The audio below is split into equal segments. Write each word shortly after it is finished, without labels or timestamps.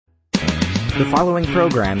The following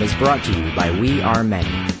program is brought to you by We Are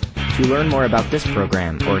Many. To learn more about this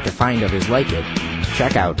program or to find others like it,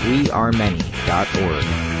 check out wearemany.org.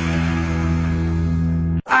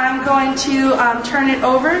 I'm going to turn it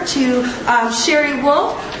over to Sherry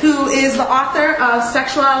Wolf, who is the author of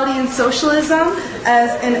Sexuality and Socialism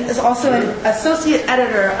and is also an associate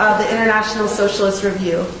editor of the International Socialist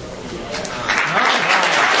Review.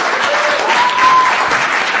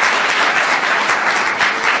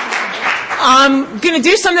 I'm going to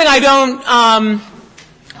do something I don't,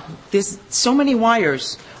 there's so many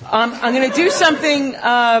wires. I'm going to do something,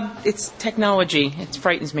 it's technology, it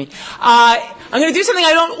frightens me. I'm going to do something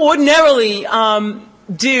I don't ordinarily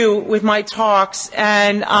do with my talks,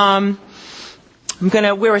 and I'm going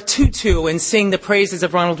to wear a tutu and sing the praises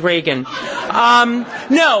of Ronald Reagan.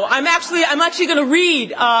 No, I'm actually going to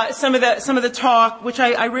read some of the talk, which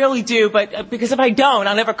I rarely do, but because if I don't,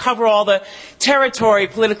 I'll never cover all the territory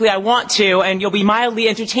politically I want to, and you'll be mildly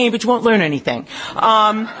entertained, but you won't learn anything.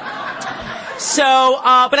 But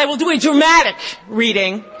I will do a dramatic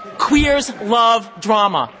reading. Queers love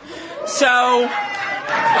drama. So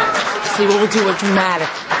we'll do a dramatic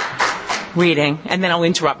reading, and then I'll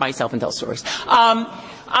interrupt myself and tell stories.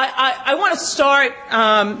 I want to start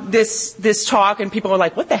this talk, and people are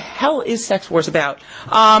like, what the hell is Sex Wars about?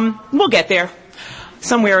 We'll get there.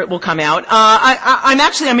 Somewhere it will come out.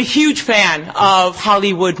 I'm a huge fan of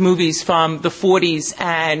Hollywood movies from the 40s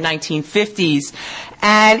and 1950s.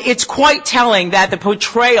 And it's quite telling that the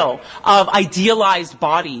portrayal of idealized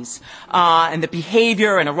bodies and the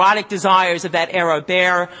behavior and erotic desires of that era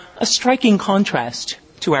bear a striking contrast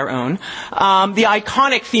to our own. The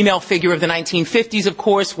iconic female figure of the 1950s, of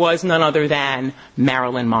course, was none other than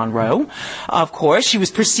Marilyn Monroe. Of course, she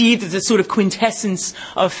was perceived as a sort of quintessence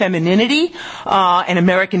of femininity, an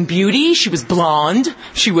American beauty. She was blonde.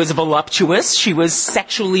 She was voluptuous. She was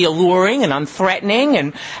sexually alluring and unthreatening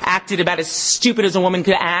and acted about as stupid as a woman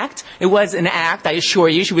could act. It was an act, I assure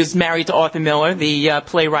you. She was married to Arthur Miller, the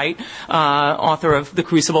playwright, author of The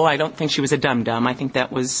Crucible. I don't think she was a dum-dum. I think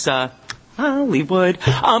that was Hollywood.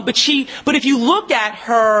 But if you look at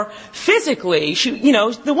her physically,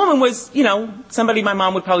 the woman was, somebody my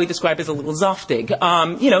mom would probably describe as a little zoftig.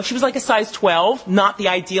 She was like a size 12, not the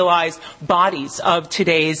idealized bodies of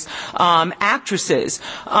today's actresses.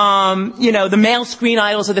 The male screen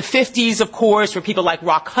idols of the 50s, of course, were people like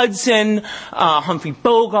Rock Hudson, Humphrey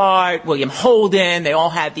Bogart, William Holden. They all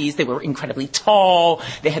had these, they were incredibly tall.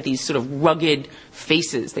 They had these sort of rugged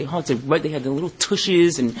faces. They had the little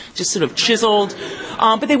tushes and just sort of chiseled.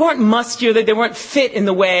 But they weren't muscular. They weren't fit in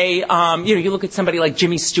the way, you look at somebody like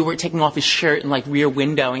Jimmy Stewart taking off his shirt in like Rear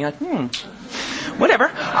Window and you're like,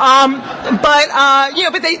 whatever. But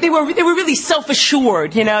they were really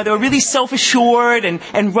self-assured, They were really self-assured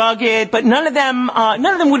and rugged, but none of them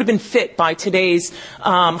would have been fit by today's,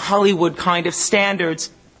 Hollywood kind of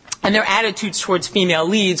standards. And their attitudes towards female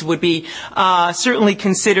leads would be certainly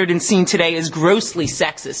considered and seen today as grossly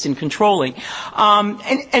sexist and controlling.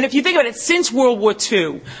 And if you think about it, since World War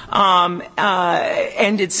II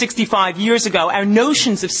ended 65 years ago, our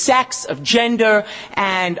notions of sex, of gender,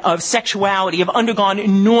 and of sexuality have undergone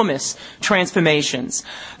enormous transformations.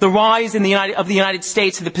 The rise of the United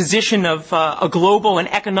States to the position of a global and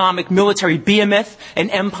economic military behemoth,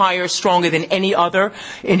 an empire stronger than any other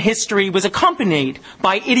in history, was accompanied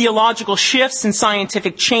by ideological shifts and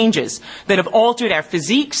scientific changes that have altered our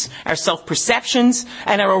physiques, our self-perceptions,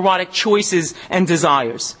 and our erotic choices and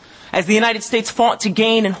desires. As the United States fought to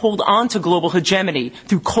gain and hold on to global hegemony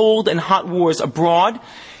through cold and hot wars abroad,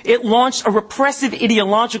 it launched a repressive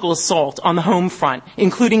ideological assault on the home front,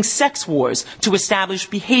 including sex wars to establish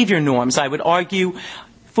behavior norms, I would argue,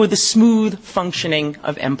 for the smooth functioning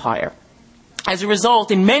of empire. As a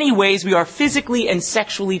result, in many ways, we are physically and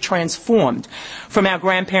sexually transformed from our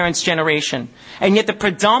grandparents' generation. And yet the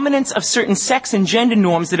predominance of certain sex and gender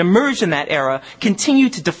norms that emerged in that era continue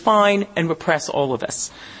to define and repress all of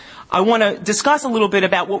us. I want to discuss a little bit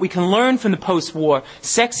about what we can learn from the post-war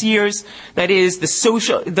sex years, that is,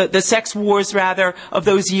 the sex wars, rather, of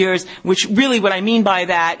those years, which really what I mean by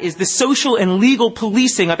that is the social and legal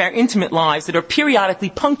policing of our intimate lives that are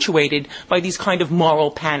periodically punctuated by these kind of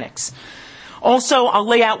moral panics. Also, I'll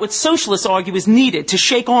lay out what socialists argue is needed to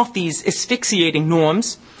shake off these asphyxiating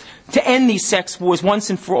norms, to end these sex wars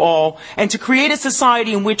once and for all, and to create a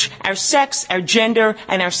society in which our sex, our gender,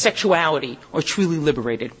 and our sexuality are truly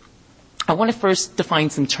liberated. I want to first define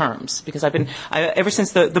some terms, because ever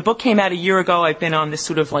since the book came out a year ago, I've been on this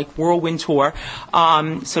sort of like whirlwind tour,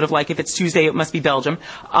 sort of like if it's Tuesday, it must be Belgium,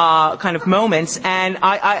 kind of moments. And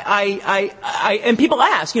and people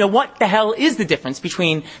ask, what the hell is the difference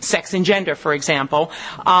between sex and gender, for example?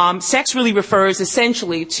 Sex really refers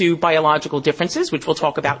essentially to biological differences, which we'll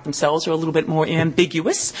talk about themselves are a little bit more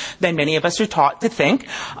ambiguous than many of us are taught to think.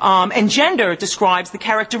 And gender describes the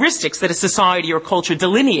characteristics that a society or culture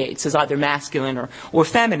delineates as either masculine or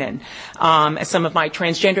feminine. As some of my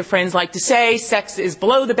transgender friends like to say, sex is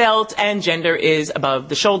below the belt and gender is above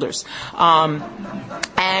the shoulders.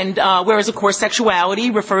 Whereas, of course,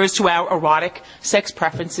 sexuality refers to our erotic sex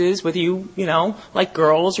preferences, whether you like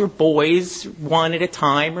girls or boys, one at a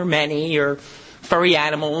time, or many, or furry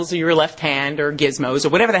animals, or your left hand, or gizmos, or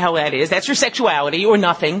whatever the hell that is. That's your sexuality, or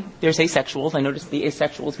nothing. There's asexuals. I noticed the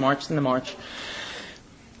asexuals marched in the march.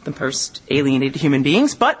 The most alienated human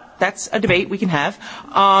beings, but that's a debate we can have.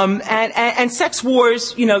 And sex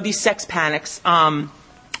wars, these sex panics,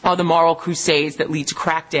 are the moral crusades that lead to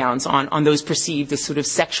crackdowns on those perceived as sort of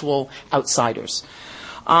sexual outsiders.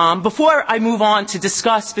 Before I move on to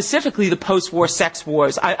discuss specifically the post-war sex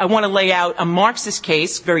wars, I want to lay out a Marxist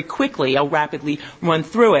case very quickly. I'll rapidly run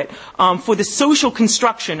through it, for the social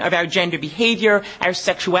construction of our gender behavior, our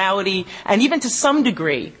sexuality, and even to some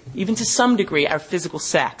degree, our physical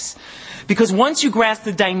sex. Because once you grasp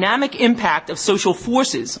the dynamic impact of social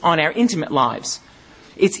forces on our intimate lives,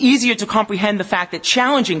 it's easier to comprehend the fact that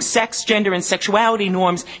challenging sex, gender, and sexuality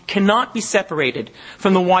norms cannot be separated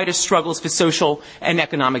from the wider struggles for social and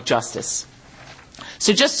economic justice.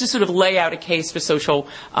 So just to sort of lay out a case for social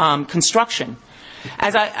construction,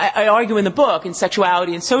 as I argue in the book, in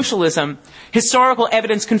Sexuality and Socialism, historical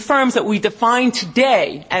evidence confirms that we define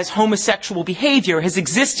today as homosexual behavior has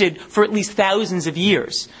existed for at least thousands of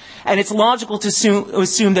years. And it's logical to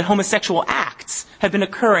assume that homosexual acts have been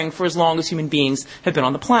occurring for as long as human beings have been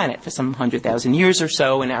on the planet, for some 100,000 years or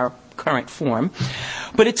so in our current form.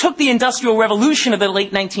 But it took the Industrial Revolution of the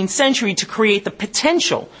late 19th century to create the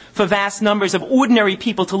potential for vast numbers of ordinary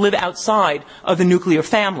people to live outside of the nuclear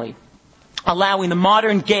family, allowing the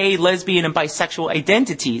modern gay, lesbian, and bisexual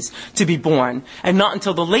identities to be born. And not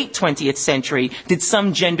until the late 20th century did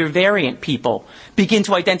some gender-variant people begin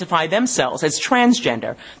to identify themselves as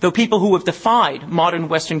transgender, though people who have defied modern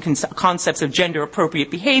Western concepts of gender-appropriate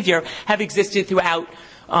behavior have existed throughout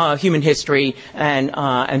human history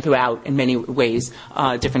and throughout, in many ways,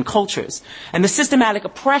 different cultures. And the systematic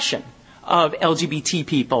oppression of LGBT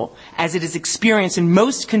people, as it is experienced in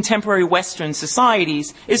most contemporary Western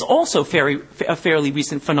societies, is also a fairly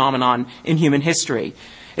recent phenomenon in human history.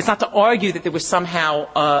 It's not to argue that there was somehow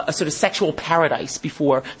a sort of sexual paradise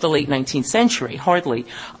before the late 19th century, hardly.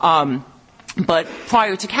 But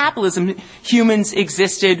prior to capitalism, humans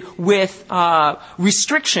existed with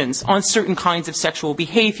restrictions on certain kinds of sexual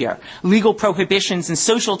behavior. Legal prohibitions and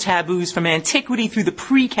social taboos from antiquity through the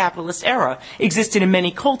pre-capitalist era existed in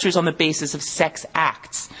many cultures on the basis of sex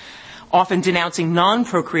acts, often denouncing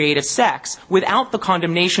non-procreative sex without the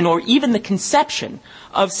condemnation or even the conception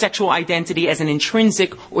of sexual identity as an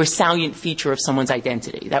intrinsic or salient feature of someone's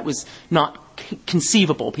identity. That was not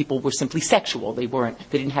conceivable. People were simply sexual. They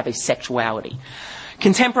didn't have a sexuality.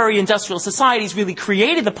 Contemporary industrial societies really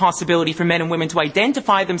created the possibility for men and women to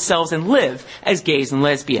identify themselves and live as gays and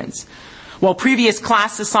lesbians. While previous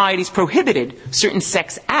class societies prohibited certain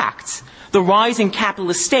sex acts, the rising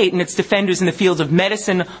capitalist state and its defenders in the fields of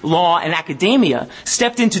medicine, law, and academia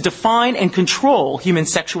stepped in to define and control human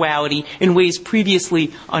sexuality in ways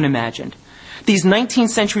previously unimagined. These 19th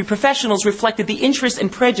century professionals reflected the interests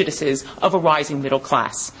and prejudices of a rising middle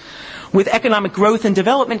class. With economic growth and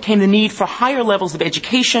development came the need for higher levels of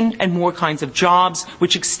education and more kinds of jobs,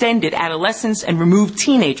 which extended adolescence and removed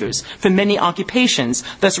teenagers from many occupations,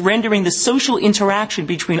 thus rendering the social interaction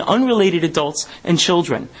between unrelated adults and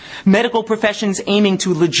children. Medical professions aiming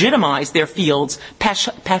to legitimize their fields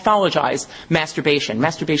pathologized masturbation.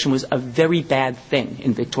 Masturbation was a very bad thing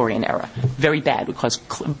in Victorian era. Very bad. It would cause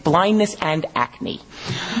blindness and acne.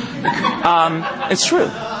 It's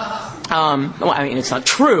true. It's not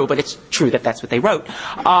true, but it's true that that's what they wrote.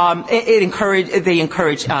 They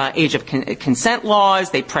encouraged age of consent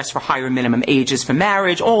laws. They pressed for higher minimum ages for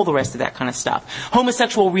marriage, all the rest of that kind of stuff.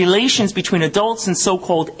 Homosexual relations between adults and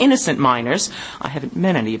so-called innocent minors, I haven't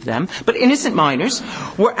met any of them, but innocent minors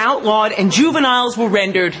were outlawed and juveniles were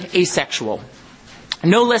rendered asexual.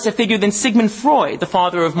 No less a figure than Sigmund Freud, the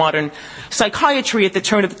father of modern psychiatry at the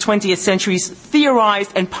turn of the 20th century,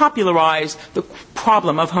 theorized and popularized the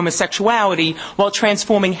problem of homosexuality while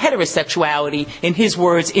transforming heterosexuality, in his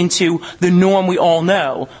words, into the norm we all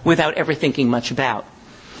know without ever thinking much about.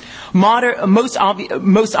 Most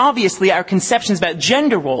obviously, our conceptions about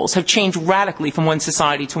gender roles have changed radically from one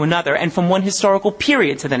society to another and from one historical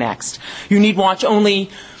period to the next. You need watch only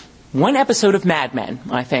one episode of Mad Men,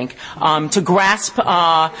 I think, to grasp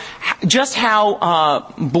just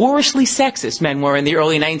how boorishly sexist men were in the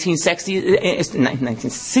early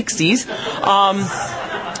 1960s.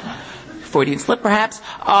 Freudian slip, perhaps.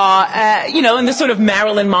 In the sort of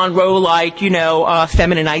Marilyn Monroe-like,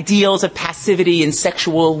 feminine ideals of passivity and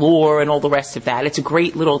sexual allure and all the rest of that. It's a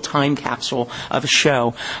great little time capsule of a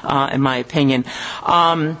show, in my opinion.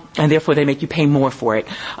 And therefore they make you pay more for it.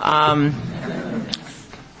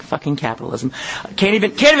 Fucking capitalism. Can't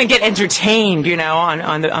even get entertained,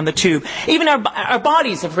 on the tube. Even our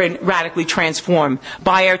bodies have been radically transformed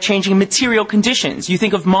by our changing material conditions. You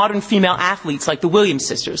think of modern female athletes like the Williams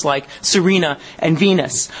sisters, like Serena and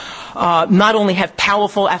Venus. Not only have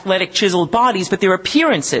powerful, athletic, chiseled bodies, but their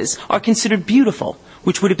appearances are considered beautiful,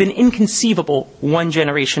 which would have been inconceivable one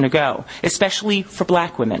generation ago, especially for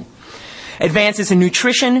black women. Advances in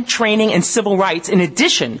nutrition, training, and civil rights, in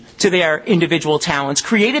addition to their individual talents,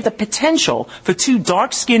 created the potential for two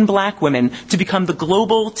dark-skinned black women to become the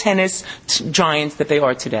global tennis giants that they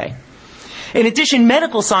are today. In addition,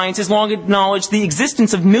 medical science has long acknowledged the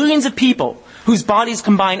existence of millions of people whose bodies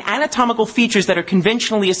combine anatomical features that are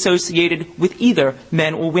conventionally associated with either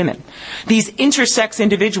men or women. These intersex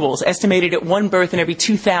individuals, estimated at one birth in every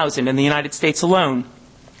 2,000 in the United States alone,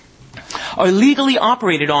 are legally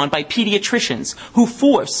operated on by pediatricians who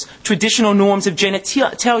force traditional norms of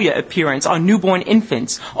genitalia appearance on newborn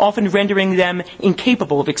infants, often rendering them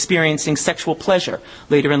incapable of experiencing sexual pleasure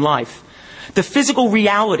later in life. The physical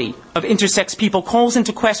reality of intersex people calls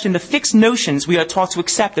into question the fixed notions we are taught to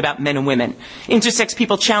accept about men and women. Intersex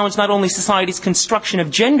people challenge not only society's construction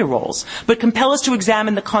of gender roles, but compel us to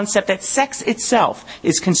examine the concept that sex itself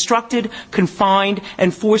is constructed, confined,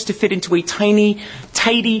 and forced to fit into a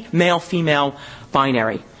tidy male-female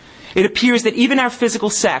binary. It appears that even our physical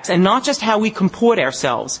sex, and not just how we comport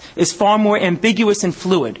ourselves, is far more ambiguous and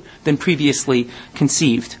fluid than previously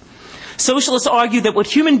conceived. Socialists argue that what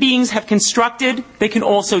human beings have constructed, they can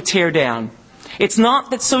also tear down. It's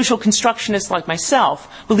not that social constructionists like myself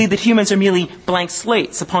believe that humans are merely blank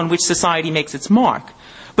slates upon which society makes its mark,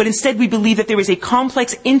 but instead we believe that there is a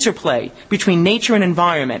complex interplay between nature and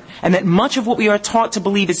environment, and that much of what we are taught to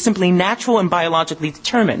believe is simply natural and biologically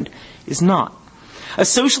determined is not. A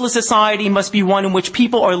socialist society must be one in which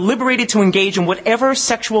people are liberated to engage in whatever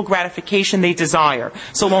sexual gratification they desire,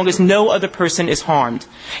 so long as no other person is harmed.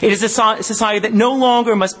 It is a society that no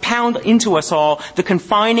longer must pound into us all the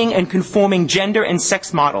confining and conforming gender and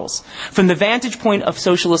sex models. From the vantage point of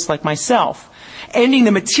socialists like myself, ending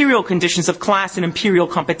the material conditions of class and imperial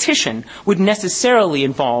competition would necessarily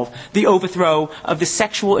involve the overthrow of the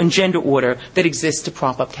sexual and gender order that exists to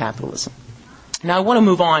prop up capitalism. Now I want to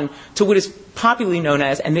move on to what is popularly known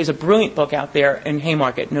as, and there's a brilliant book out there in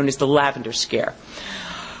Haymarket known as the Lavender Scare.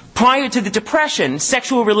 Prior to the Depression,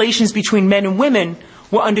 sexual relations between men and women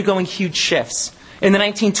were undergoing huge shifts. In the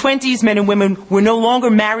 1920s, men and women were no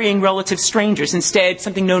longer marrying relative strangers. Instead,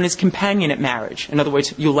 something known as companionate marriage. In other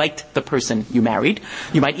words, you liked the person you married.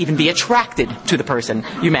 You might even be attracted to the person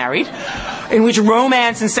you married. In which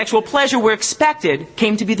romance and sexual pleasure were expected,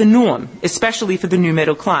 came to be the norm, especially for the new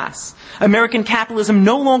middle class. American capitalism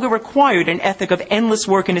no longer required an ethic of endless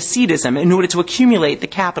work and asceticism in order to accumulate the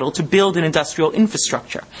capital to build an industrial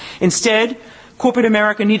infrastructure. Instead, corporate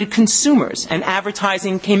America needed consumers, and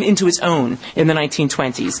advertising came into its own in the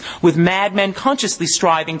 1920s, with Mad Men consciously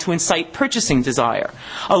striving to incite purchasing desire.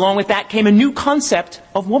 Along with that came a new concept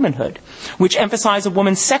of womanhood, which emphasized a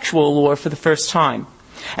woman's sexual allure for the first time.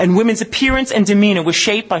 And women's appearance and demeanor was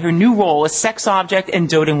shaped by her new role as sex object and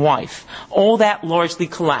doting wife. All that largely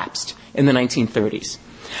collapsed in the 1930s.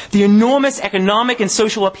 The enormous economic and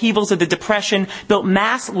social upheavals of the Depression built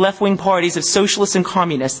mass left-wing parties of socialists and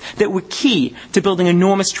communists that were key to building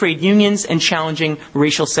enormous trade unions and challenging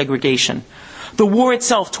racial segregation. The war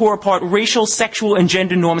itself tore apart racial, sexual, and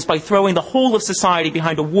gender norms by throwing the whole of society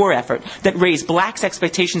behind a war effort that raised blacks'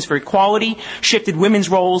 expectations for equality, shifted women's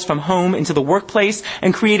roles from home into the workplace,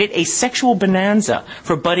 and created a sexual bonanza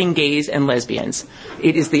for budding gays and lesbians.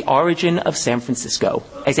 It is the origin of San Francisco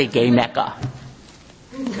as a gay mecca.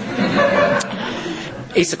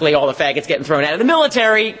 Basically, all the faggots getting thrown out of the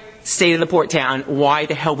military, stayed in the port town. Why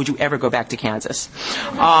the hell would you ever go back to Kansas?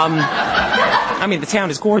 I mean, the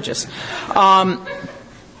town is gorgeous.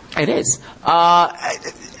 It is.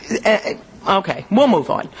 Okay, we'll move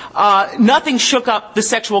on. Nothing shook up the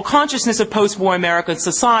sexual consciousness of post-war American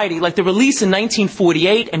society like the release in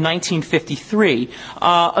 1948 and 1953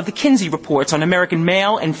 of the Kinsey Reports on American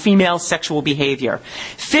male and female sexual behavior.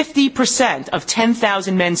 50% of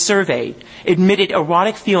 10,000 men surveyed admitted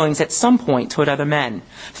erotic feelings at some point toward other men.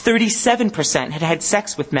 37% had had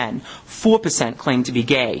sex with men. 4% claimed to be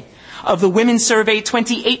gay. Of the women surveyed,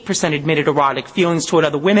 28% admitted erotic feelings toward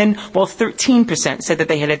other women, while 13% said that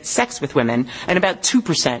they had sex with women, and about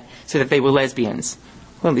 2% said that they were lesbians.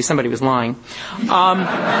 Well, at least somebody was lying. And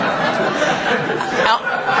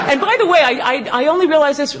by the way, I only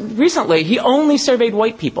realized this recently. He only surveyed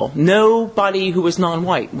white people. Nobody who was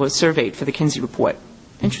non-white was surveyed for the Kinsey Report.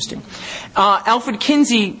 Interesting. Alfred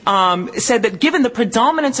Kinsey said that given the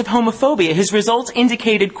predominance of homophobia, his results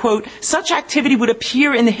indicated, quote, such activity would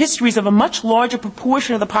appear in the histories of a much larger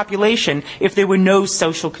proportion of the population if there were no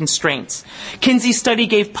social constraints. Kinsey's study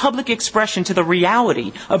gave public expression to the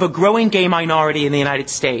reality of a growing gay minority in the United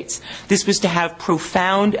States. This was to have a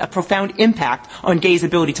profound impact on gays'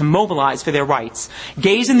 ability to mobilize for their rights.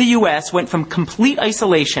 Gays in the U.S. went from complete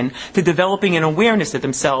isolation to developing an awareness of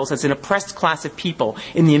themselves as an oppressed class of people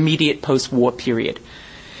in the immediate post-war period.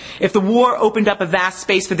 If the war opened up a vast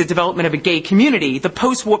space for the development of a gay community, the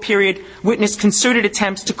post-war period witnessed concerted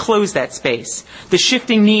attempts to close that space. The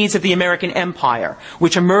shifting needs of the American empire,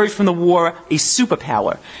 which emerged from the war a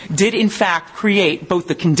superpower, did in fact create both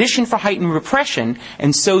the condition for heightened repression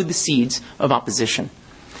and sowed the seeds of opposition.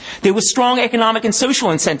 There were strong economic and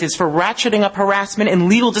social incentives for ratcheting up harassment and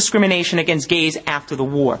legal discrimination against gays after the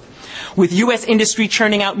war. With U.S. industry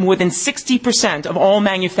churning out more than 60% of all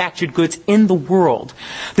manufactured goods in the world,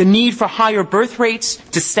 the need for higher birth rates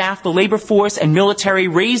to staff the labor force and military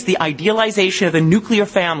raised the idealization of the nuclear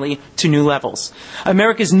family to new levels.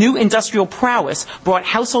 America's new industrial prowess brought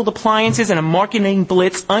household appliances and a marketing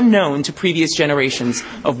blitz unknown to previous generations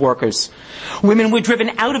of workers. Women were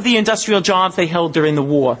driven out of the industrial jobs they held during the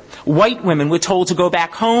war. White women were told to go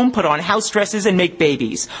back home, put on house dresses, and make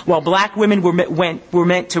babies, while black women were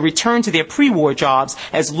meant to return to their pre-war jobs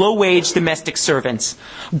as low-wage domestic servants.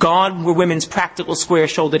 Gone were women's practical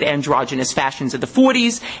square-shouldered androgynous fashions of the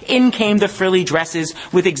 40s. In came the frilly dresses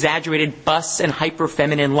with exaggerated busts and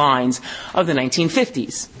hyper-feminine lines of the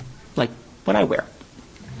 1950s, like what I wear.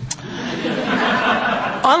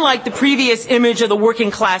 Unlike the previous image of the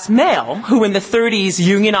working-class male, who in the 30s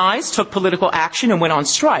unionized, took political action, and went on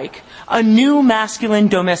strike, a new masculine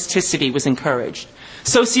domesticity was encouraged.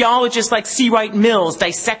 Sociologists like C. Wright Mills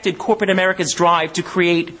dissected corporate America's drive to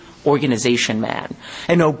create organization man,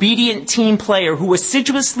 an obedient team player who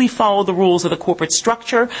assiduously followed the rules of the corporate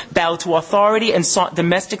structure, bowed to authority, and sought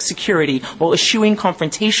domestic security while eschewing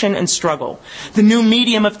confrontation and struggle. The new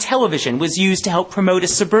medium of television was used to help promote a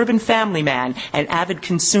suburban family man, an avid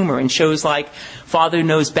consumer in shows like Father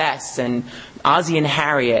Knows Best and Ozzie and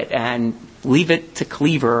Harriet and Leave It to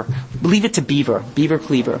Beaver,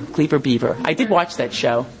 Cleaver Beaver. I did watch that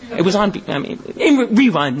show. It was on, in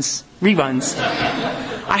reruns.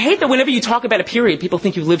 I hate that whenever you talk about a period, people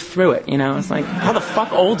think you lived through it. You know, it's like, how the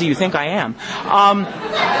fuck old do you think I am?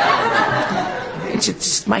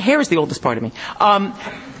 My hair is the oldest part of me.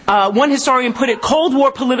 One historian put it, Cold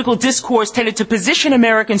War political discourse tended to position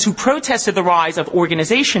Americans who protested the rise of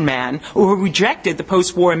organization man or who rejected the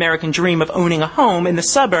post-war American dream of owning a home in the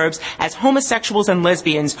suburbs as homosexuals and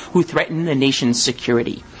lesbians who threatened the nation's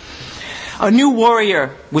security. A new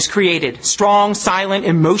warrior was created, strong, silent,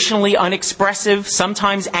 emotionally unexpressive,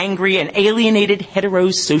 sometimes angry, and alienated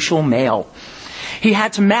heterosocial male. He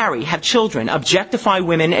had to marry, have children, objectify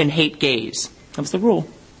women, and hate gays. That was the rule.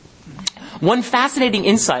 One fascinating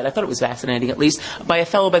insight, I thought it was fascinating at least, by a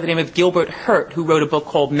fellow by the name of Gilbert Hurt, who wrote a book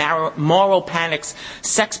called Moral Panics,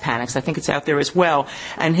 Sex Panics. I think it's out there as well.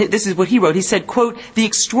 And this is what he wrote. He said, quote, the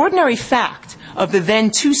extraordinary fact of the then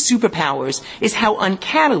two superpowers is how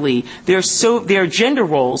uncannily their gender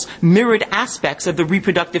roles mirrored aspects of the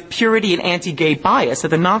reproductive purity and anti-gay bias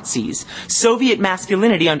of the Nazis, Soviet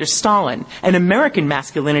masculinity under Stalin, and American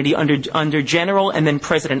masculinity under General and then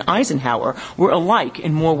President Eisenhower were alike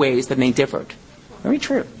in more ways than they differed. Very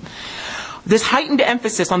true. This heightened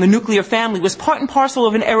emphasis on the nuclear family was part and parcel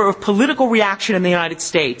of an era of political reaction in the United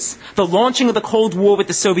States. The launching of the Cold War with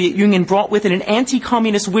the Soviet Union brought with it an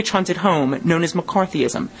anti-communist witch hunt at home known as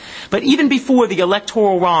McCarthyism. But even before the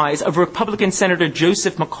electoral rise of Republican Senator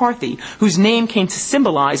Joseph McCarthy, whose name came to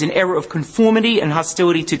symbolize an era of conformity and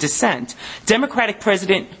hostility to dissent, Democratic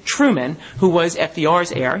President Truman, who was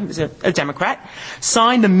FDR's heir, he was a Democrat,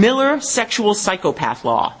 signed the Miller Sexual Psychopath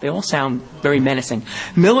Law. They all sound very menacing.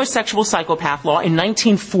 Miller Sexual Psychopath Law in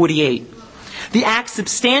 1948. The act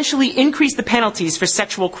substantially increased the penalties for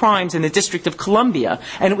sexual crimes in the District of Columbia,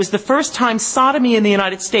 and it was the first time sodomy in the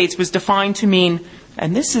United States was defined to mean,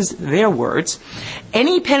 and this is their words,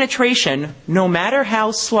 any penetration, no matter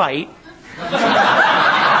how slight,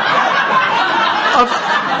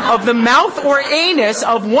 of the mouth or anus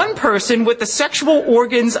of one person with the sexual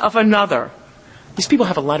organs of another. These people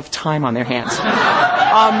have a lot of time on their hands.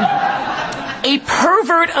 A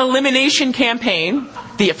pervert elimination campaign,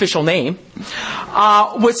 the official name,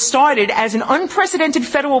 was started as an unprecedented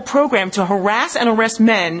federal program to harass and arrest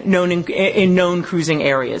men in known cruising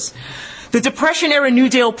areas. The Depression-era New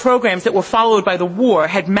Deal programs that were followed by the war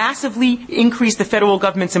had massively increased the federal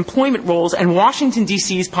government's employment roles and Washington,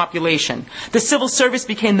 D.C.'s population. The civil service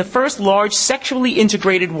became the first large sexually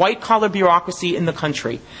integrated white-collar bureaucracy in the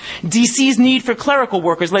country. D.C.'s need for clerical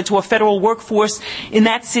workers led to a federal workforce in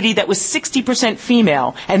that city that was 60%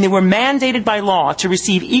 female, and they were mandated by law to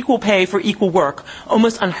receive equal pay for equal work,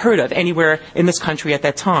 almost unheard of anywhere in this country at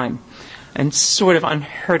that time, and sort of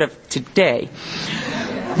unheard of today.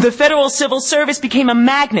 The federal civil service became a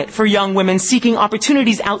magnet for young women seeking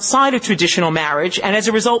opportunities outside of traditional marriage, and as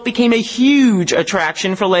a result became a huge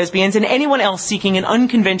attraction for lesbians and anyone else seeking an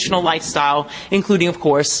unconventional lifestyle, including, of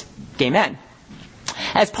course, gay men.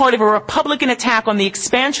 As part of a Republican attack on the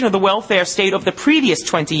expansion of the welfare state over the previous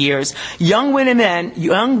 20 years, young women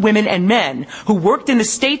and men who worked in the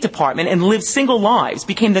State Department and lived single lives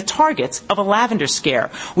became the targets of a lavender scare,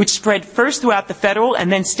 which spread first throughout the federal and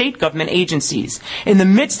then state government agencies. In the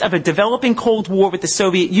midst of a developing Cold War with the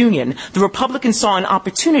Soviet Union, the Republicans saw an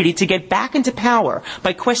opportunity to get back into power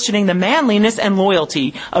by questioning the manliness and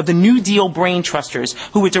loyalty of the New Deal brain trusters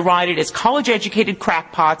who were derided as college-educated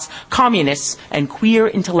crackpots, communists, and queer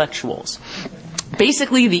intellectuals.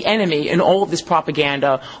 Basically, the enemy in all of this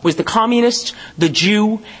propaganda was the communist, the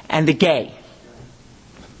Jew, and the gay.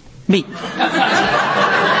 Me. They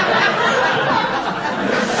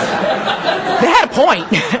had a point.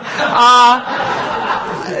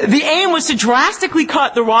 The aim was to drastically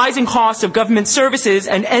cut the rising costs of government services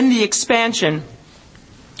and end the expansion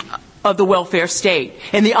of the welfare state.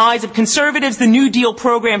 In the eyes of conservatives, the New Deal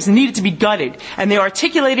programs needed to be gutted, and they are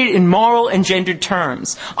articulated in moral and gendered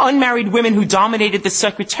terms. Unmarried women who dominated the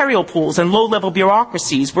secretarial pools and low-level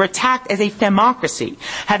bureaucracies were attacked as a femocracy.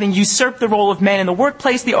 Having usurped the role of men in the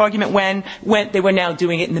workplace, the argument went they were now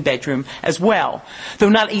doing it in the bedroom as well. Though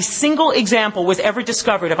not a single example was ever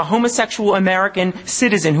discovered of a homosexual American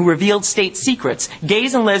citizen who revealed state secrets,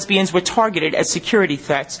 gays and lesbians were targeted as security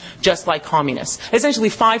threats, just like communists. Essentially,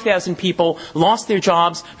 5,000 people lost their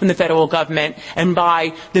jobs from the federal government, and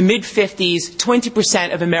by the mid-50s,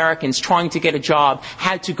 20% of Americans trying to get a job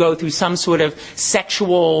had to go through some sort of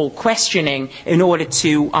sexual questioning in order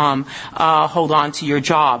to hold on to your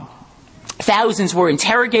job. Thousands were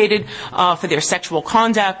interrogated for their sexual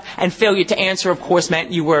conduct, and failure to answer, of course,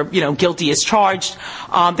 meant you were, guilty as charged.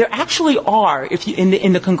 There actually are,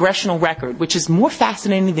 in the congressional record, which is more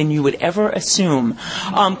fascinating than you would ever assume,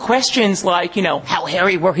 questions like, how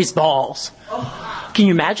hairy were his balls? Can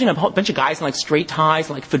you imagine a whole bunch of guys in like straight ties,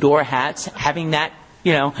 like fedora hats, having that?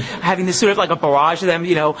 Having this sort of like a barrage of them,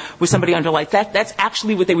 with somebody under like that. That's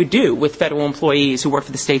actually what they would do with federal employees who work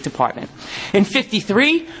for the State Department. In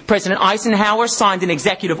 1953, President Eisenhower signed an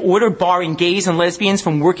executive order barring gays and lesbians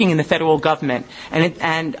from working in the federal government. And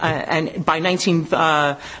by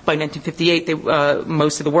 1958,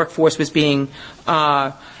 most of the workforce was being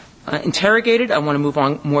interrogated. I want to move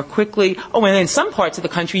on more quickly. Oh, and in some parts of the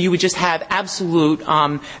country, you would just have absolute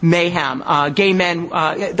mayhem. Gay men,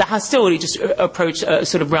 the hostility just approached a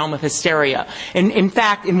sort of realm of hysteria. And in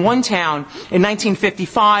fact, in one town, in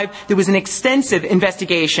 1955, there was an extensive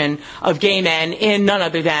investigation of gay men in none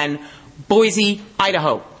other than Boise,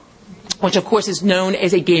 Idaho, which of course is known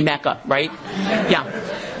as a gay mecca, right?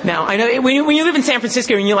 Yeah. Now, I know when you live in San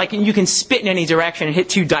Francisco and you can spit in any direction and hit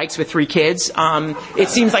two dykes with three kids, it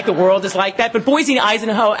seems like the world is like that. But Boise,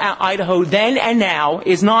 Idaho, then and now,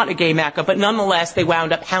 is not a gay mecca, but nonetheless, they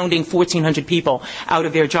wound up hounding 1,400 people out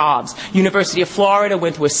of their jobs. University of Florida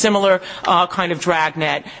went through a similar kind of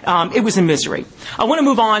dragnet. It was a misery. I want to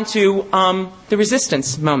move on to the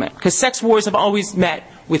resistance moment, because sex wars have always met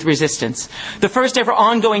with resistance. The first ever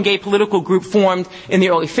ongoing gay political group formed in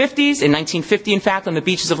the early 50s, in 1950, in fact, on the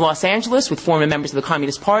beaches of Los Angeles, with former members of the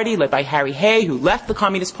Communist Party, led by Harry Hay, who left the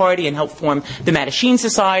Communist Party and helped form the Mattachine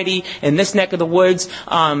Society. In this neck of the woods,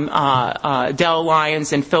 Del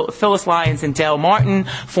Lyons and Phyllis Lyons and Dale Martin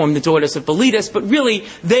formed the Daughters of Bilitis, but really,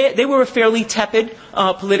 they were a fairly tepid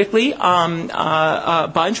politically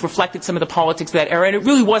bunch, reflected some of the politics of that era. And it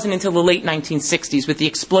really wasn't until the late 1960s, with the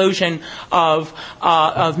explosion of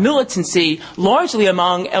militancy, largely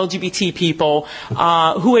among LGBT people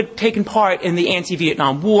who had taken part in the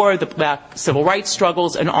anti-Vietnam War, the black civil rights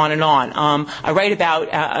struggles, and on and on. I write about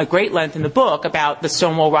at great length in the book about the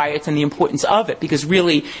Stonewall riots and the importance of it, because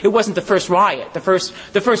really it wasn't the first riot. The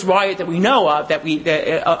first riot that we know of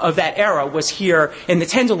of that era was here in the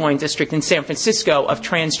Tenderloin district in San Francisco, of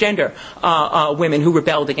transgender women who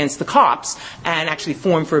rebelled against the cops and actually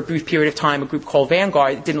formed for a brief period of time a group called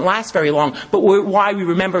Vanguard. It didn't last very long, but why we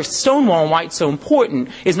remember Stonewall and why it's so important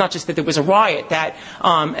is not just that there was a riot that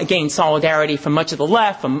gained solidarity from much of the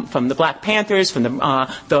left, from the Black Panthers, from the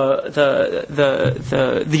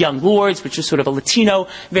Young Lords, which is sort of a Latino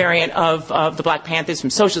variant of the Black Panthers, from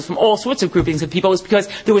socialists, from all sorts of groupings of people. It's because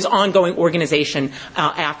there was ongoing organization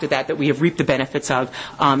after that we have reaped the benefits of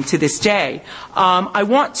to this day. I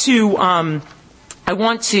want to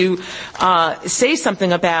say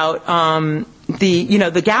something about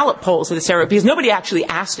the Gallup polls of this era, because nobody actually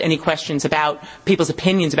asked any questions about people's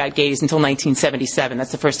opinions about gays until 1977.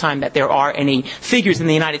 That's the first time that there are any figures in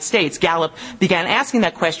the United States. Gallup began asking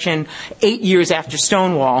that question 8 years after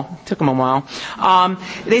Stonewall. It took them a while.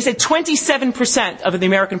 They said 27% of the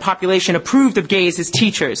American population approved of gays as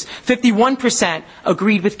teachers. 51%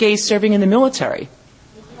 agreed with gays serving in the military.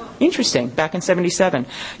 Interesting. Back in 77.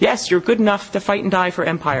 Yes, you're good enough to fight and die for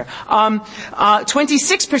empire.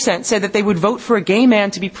 26% said that they would vote for a gay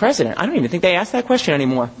man to be president. I don't even think they ask that question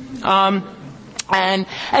anymore. And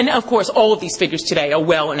of course, all of these figures today are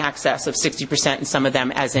well in excess of 60%, and some of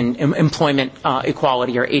them, as in employment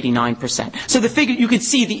equality, are 89%. So the figure, you can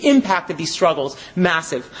see the impact of these struggles,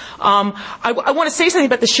 massive. I want to say something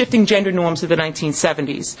about the shifting gender norms of the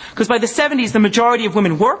 1970s, because by the 70s, the majority of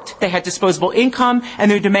women worked, they had disposable income,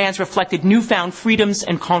 and their demands reflected newfound freedoms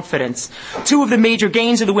and confidence. Two of the major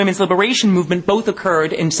gains of the women's liberation movement both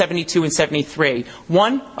occurred in 72 and 73.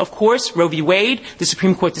 One, of course, Roe v. Wade, the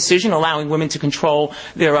Supreme Court decision allowing women to control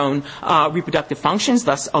their own reproductive functions,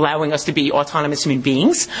 thus allowing us to be autonomous human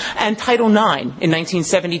beings, and Title IX in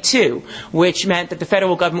 1972, which meant that the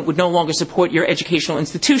federal government would no longer support your educational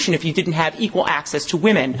institution if you didn't have equal access to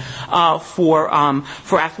women for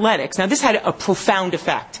athletics. Now, this had a profound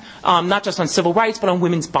effect. Not just on civil rights, but on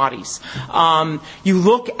women's bodies. You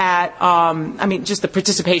look at, just the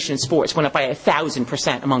participation in sports went up by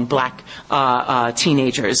 1,000% among black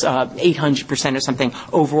teenagers, 800% or something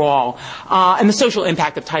overall. And the social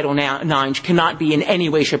impact of Title IX cannot be in any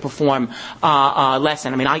way, shape, or form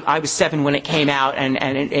lessened. I mean, I was 7 when it came out, and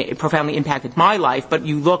it profoundly impacted my life. But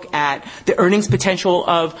you look at the earnings potential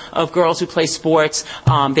of girls who play sports,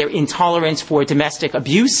 their intolerance for domestic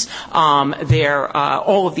abuse,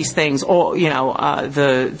 all of these things, the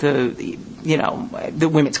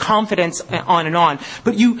women's confidence, on and on.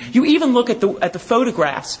 But you even look at the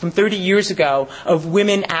photographs from 30 years ago of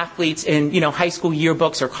women athletes in high school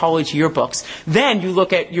yearbooks or college yearbooks. Then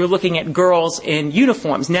you're looking at girls in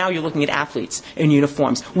uniforms. Now you're looking at athletes in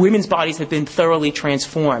uniforms. Women's bodies have been thoroughly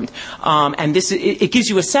transformed, and it gives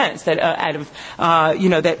you a sense that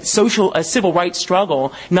that civil rights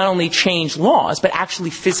struggle not only changed laws but actually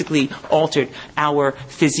physically altered our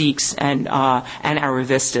physiques and our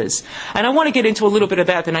vistas. And I want to get into a little bit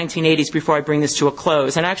about the 1980s before I bring this to a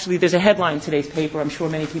close. And actually, there's a headline in today's paper. I'm sure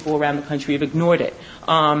many people around the country have ignored it.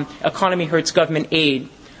 Economy hurts government aid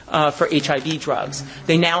for HIV drugs.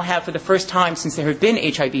 They now have, for the first time since there have been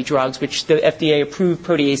HIV drugs, which the FDA approved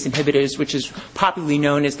protease inhibitors, which is popularly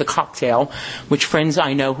known as the cocktail, which friends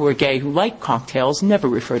I know who are gay who like cocktails never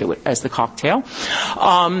refer to it as the cocktail.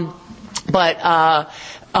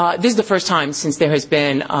 This is the first time since there has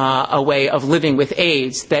been a way of living with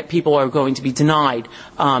AIDS that people are going to be denied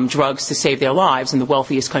drugs to save their lives in the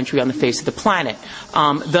wealthiest country on the face of the planet,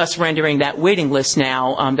 thus rendering that waiting list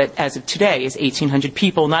now, that as of today is 1,800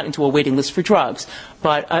 people, not into a waiting list for drugs,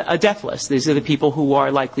 but a death list. These are the people who are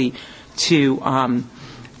likely to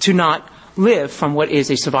not live from what is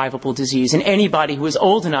a survivable disease. And anybody who is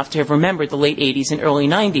old enough to have remembered the late 80s and early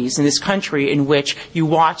 90s in this country, in which you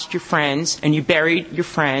watched your friends and you buried your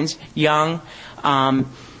friends, young,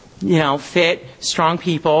 fit, strong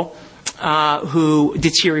people, who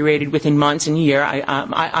deteriorated within months and years.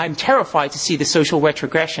 I'm terrified to see the social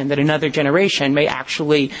retrogression that another generation may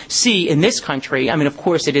actually see in this country. I mean, of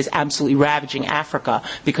course, it is absolutely ravaging Africa,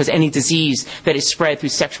 because any disease that is spread through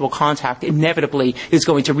sexual contact inevitably is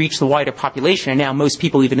going to reach the wider population. And now most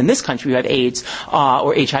people, even in this country, who have AIDS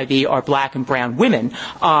or HIV are black and brown women.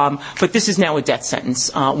 But this is now a death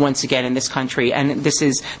sentence once again in this country, and this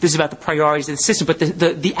is about the priorities of the system. But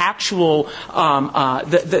the actual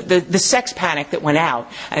the sex panic that went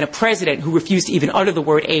out, and a president who refused to even utter the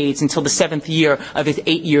word AIDS until the 7th year of his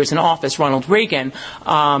 8 years in office, Ronald Reagan,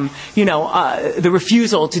 the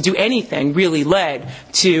refusal to do anything really led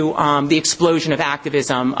to the explosion of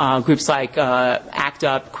activism, groups like ACT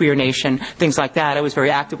UP, Queer Nation, things like that. I was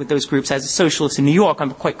very active with those groups as a socialist in New York.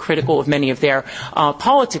 I'm quite critical of many of their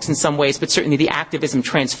politics in some ways, but certainly the activism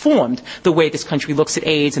transformed the way this country looks at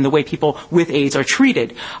AIDS and the way people with AIDS are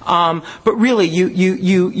treated. But really,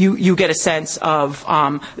 you get a sense of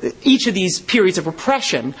each of these periods of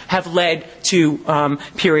repression have led to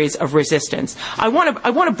periods of resistance. I want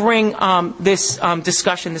to bring this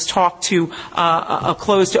discussion, this talk, to a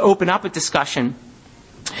close, to open up a discussion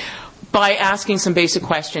by asking some basic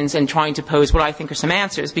questions and trying to pose what I think are some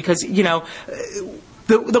answers. Because,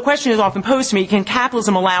 the question is often posed to me, can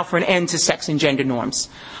capitalism allow for an end to sex and gender norms?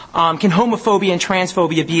 Can homophobia and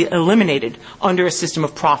transphobia be eliminated under a system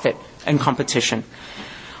of profit and competition?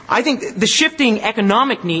 I think the shifting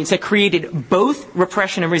economic needs that created both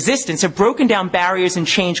repression and resistance have broken down barriers and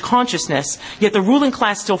changed consciousness, yet the ruling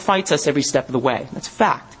class still fights us every step of the way. That's a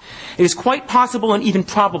fact. It is quite possible and even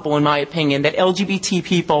probable, in my opinion, that LGBT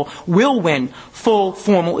people will win full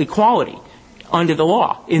formal equality under the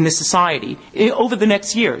law in this society over the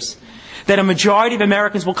next years. That a majority of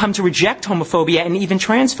Americans will come to reject homophobia and even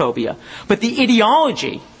transphobia. But the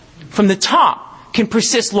ideology from the top can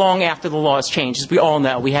persist long after the laws change. As we all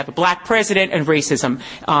know, we have a black president, and racism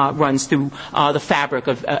runs through the fabric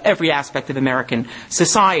of every aspect of American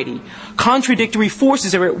society. Contradictory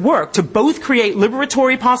forces are at work to both create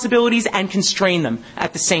liberatory possibilities and constrain them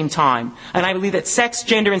at the same time. And I believe that sex,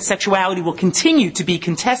 gender, and sexuality will continue to be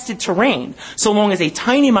contested terrain so long as a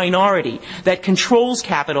tiny minority that controls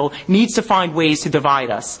capital needs to find ways to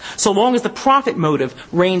divide us. So long as the profit motive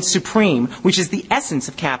reigns supreme, which is the essence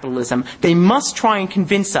of capitalism, they must try and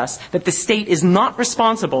convince us that the state is not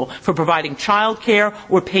responsible for providing child care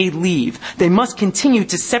or paid leave. They must continue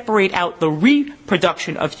to separate out the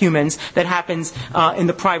reproduction of humans that happens in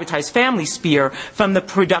the privatized family sphere from the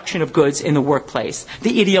production of goods in the workplace.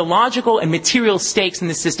 The ideological and material stakes in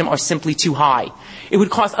the system are simply too high. It would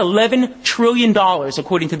cost $11 trillion,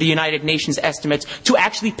 according to the United Nations estimates, to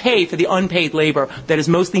actually pay for the unpaid labor that is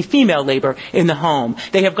mostly female labor in the home.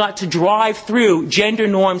 They have got to drive through gender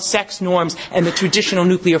norms, sex norms, and the traditional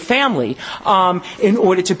nuclear family in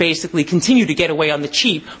order to basically continue to get away on the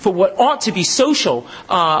cheap for what ought to be social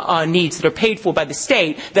needs that are paid for by the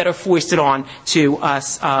state that are foisted on to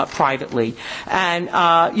us privately. And,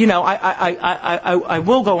 I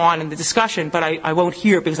will go on in the discussion, but I won't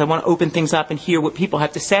hear, because I want to open things up and hear what people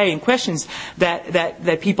have to say and questions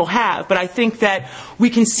that people have. But I think that we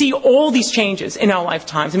can see all these changes in our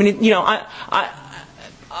lifetimes. I mean,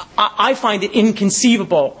 I find it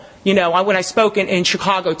inconceivable. When I spoke in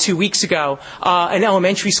Chicago 2 weeks ago, an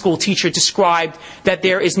elementary school teacher described that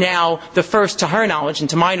there is now the first, to her knowledge and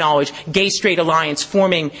to my knowledge, gay-straight alliance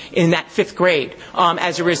forming in that 5th grade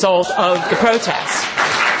as a result of the protests.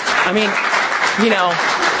 I mean,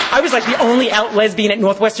 I was like the only out lesbian at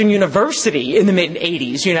Northwestern University in the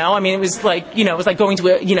mid-'80s, I mean, it was like going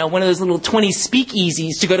to one of those little 20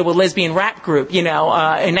 speakeasies to go to a lesbian rap group, in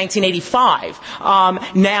 1985.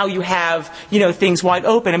 Now you have, things wide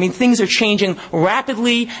open. I mean, things are changing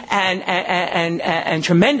rapidly and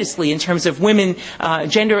tremendously in terms of women,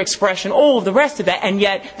 gender expression, all of the rest of that, and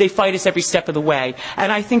yet they fight us every step of the way.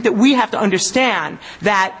 And I think that we have to understand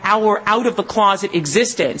that our out-of-the-closet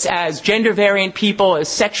existence as gender variant people, as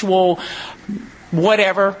sexual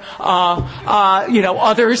whatever,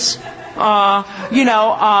 others,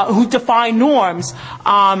 who defy norms,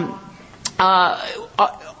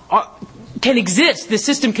 can exist. The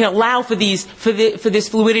system can allow for this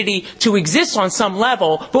fluidity to exist on some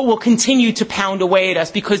level, but will continue to pound away at us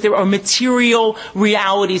because there are material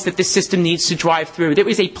realities that the system needs to drive through. There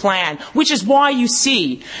is a plan, which is why you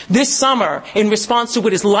see this summer, in response to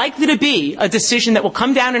what is likely to be a decision that will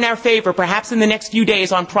come down in our favor, perhaps in the next few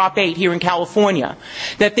days on Prop 8 here in California,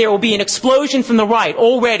 that there will be an explosion from the right.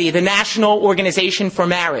 Already, the National Organization for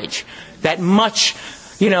Marriage, that much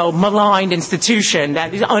maligned institution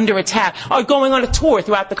that is under attack, are going on a tour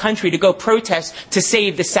throughout the country to go protest to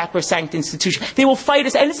save the sacrosanct institution. They will fight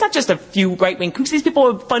us, and it's not just a few right-wing kooks. These people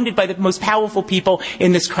are funded by the most powerful people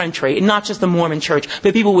in this country, and not just the Mormon Church,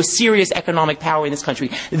 but people with serious economic power in this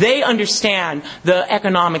country. They understand the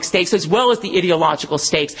economic stakes as well as the ideological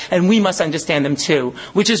stakes, and we must understand them too.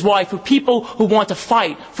 Which is why, for people who want to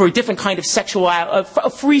fight for a different kind of a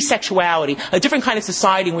free sexuality, a different kind of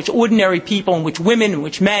society in which ordinary people, in which women, in which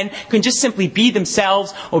which men can just simply be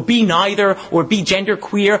themselves or be neither or be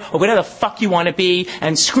genderqueer or whatever the fuck you want to be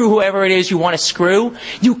and screw whoever it is you want to screw,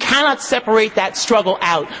 you cannot separate that struggle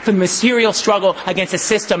out from the material struggle against a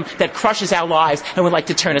system that crushes our lives and would like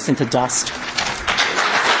to turn us into dust.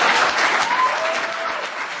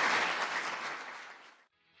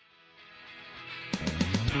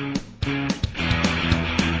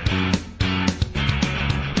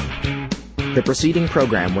 The preceding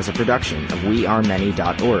program was a production of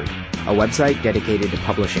WeAreMany.org, a website dedicated to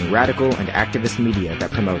publishing radical and activist media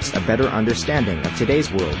that promotes a better understanding of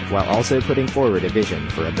today's world while also putting forward a vision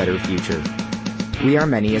for a better future. We Are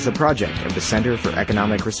Many is a project of the Center for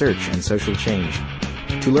Economic Research and Social Change.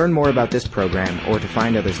 To learn more about this program or to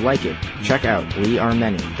find others like it, check out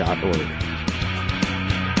WeAreMany.org.